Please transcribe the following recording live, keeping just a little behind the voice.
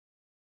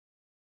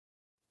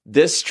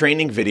This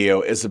training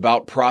video is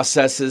about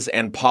processes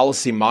and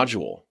policy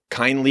module.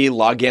 Kindly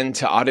log in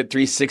to Audit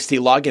 360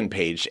 login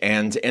page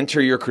and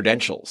enter your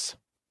credentials.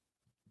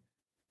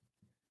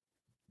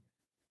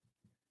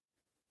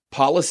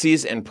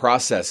 Policies and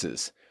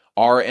processes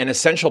are an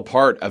essential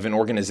part of an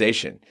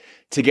organization.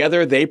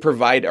 Together, they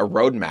provide a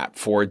roadmap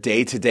for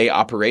day-to-day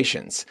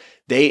operations.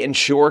 They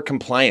ensure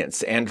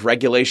compliance, and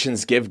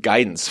regulations give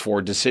guidance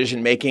for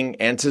decision-making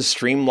and to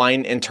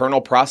streamline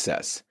internal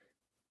process.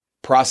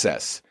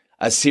 Process: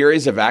 a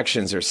series of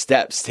actions or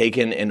steps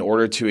taken in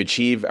order to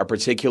achieve a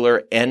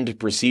particular end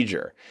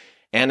procedure,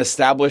 an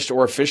established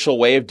or official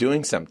way of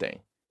doing something.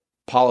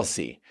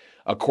 Policy: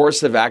 a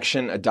course of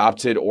action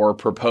adopted or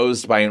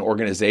proposed by an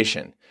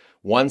organization.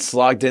 Once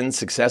logged in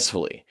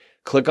successfully,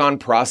 click on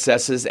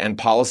Processes and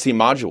Policy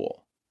module.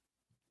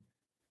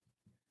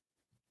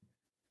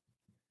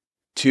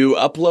 To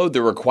upload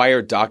the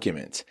required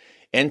document,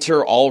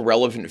 enter all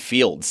relevant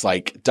fields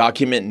like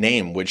document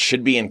name, which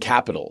should be in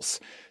capitals,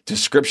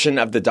 description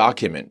of the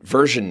document,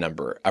 version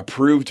number,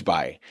 approved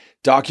by,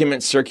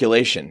 document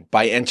circulation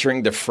by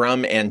entering the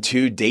from and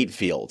to date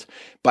field.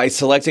 By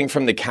selecting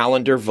from the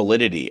calendar,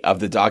 validity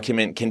of the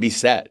document can be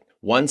set.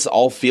 Once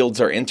all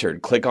fields are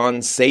entered, click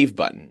on Save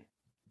button.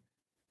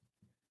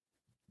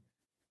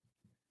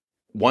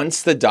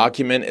 Once the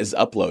document is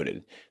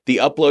uploaded, the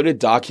uploaded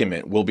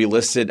document will be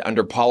listed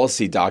under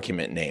Policy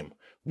Document Name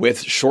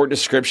with short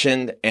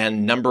description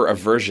and number of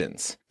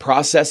versions.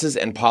 Processes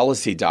and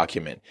Policy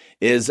document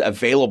is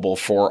available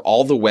for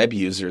all the web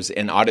users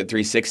in Audit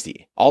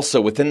 360. Also,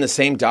 within the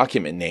same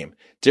document name,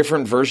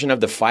 different version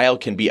of the file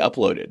can be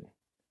uploaded.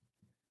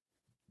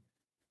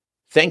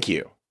 Thank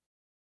you.